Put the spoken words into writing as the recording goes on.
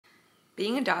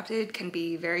Being adopted can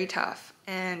be very tough,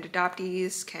 and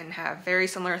adoptees can have very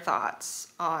similar thoughts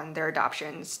on their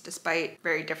adoptions despite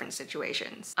very different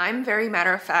situations. I'm very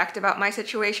matter-of-fact about my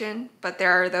situation, but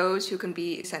there are those who can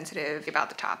be sensitive about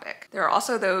the topic. There are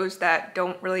also those that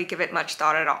don't really give it much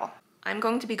thought at all. I'm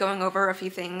going to be going over a few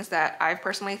things that I've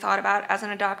personally thought about as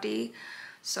an adoptee.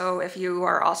 So if you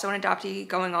are also an adoptee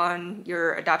going on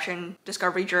your adoption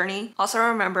discovery journey, also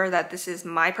remember that this is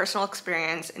my personal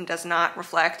experience and does not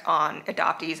reflect on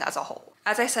adoptees as a whole.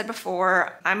 As I said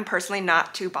before, I'm personally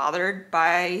not too bothered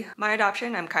by my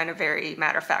adoption. I'm kind of very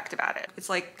matter-of-fact about it. It's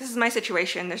like, this is my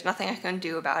situation, there's nothing I can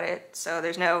do about it, so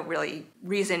there's no really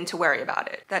reason to worry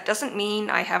about it. That doesn't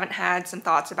mean I haven't had some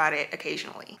thoughts about it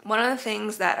occasionally. One of the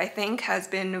things that I think has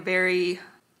been very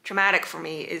traumatic for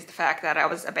me is the fact that I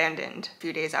was abandoned a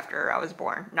few days after I was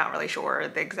born. Not really sure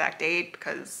the exact date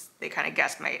because they kind of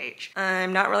guessed my age.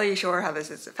 I'm not really sure how this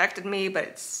has affected me,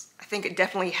 but I think it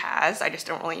definitely has. I just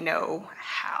don't really know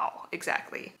how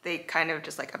exactly. They kind of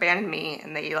just like abandoned me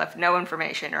and they left no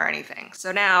information or anything.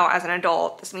 So now as an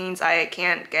adult, this means I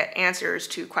can't get answers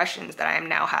to questions that I am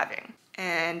now having.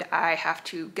 And I have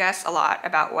to guess a lot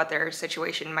about what their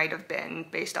situation might have been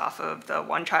based off of the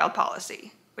one-child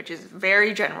policy, which is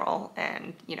very general,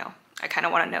 and I kind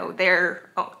of want to know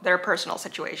their personal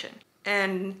situation.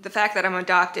 And the fact that I'm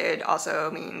adopted also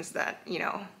means that,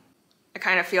 I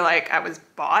kind of feel like I was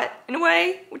bought in a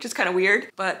way, which is kind of weird,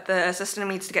 but the system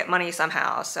needs to get money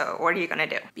somehow, so what are you gonna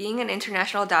do? Being an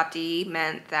international adoptee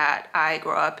meant that I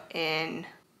grew up in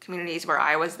communities where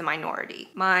I was the minority.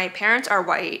 My parents are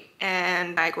white,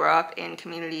 and I grew up in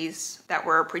communities that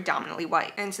were predominantly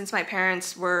white. And since my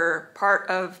parents were part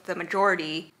of the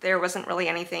majority, there wasn't really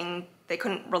anything they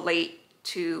couldn't relate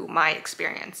to my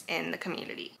experience in the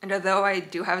community. And although I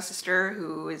do have a sister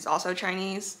who is also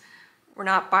Chinese, we're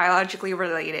not biologically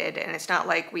related, and it's not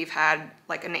like we've had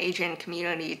like an Asian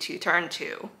community to turn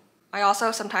to. I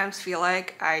also sometimes feel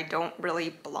like I don't really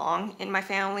belong in my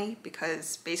family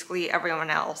because basically everyone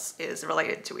else is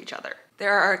related to each other.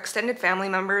 There are extended family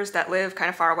members that live kind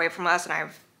of far away from us and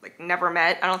I've like never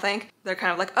met, I don't think. They're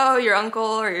kind of like, oh, your uncle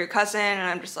or your cousin, and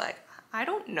I'm just like, I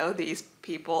don't know these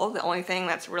people. The only thing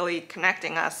that's really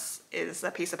connecting us is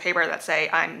a piece of paper that say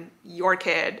I'm your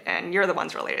kid and you're the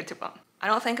ones related to them. I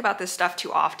don't think about this stuff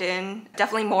too often,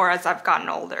 definitely more as I've gotten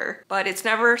older, but it's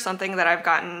never something that I've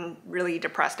gotten really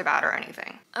depressed about or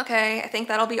anything. Okay, I think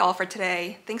that'll be all for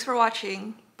today. Thanks for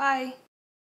watching. Bye.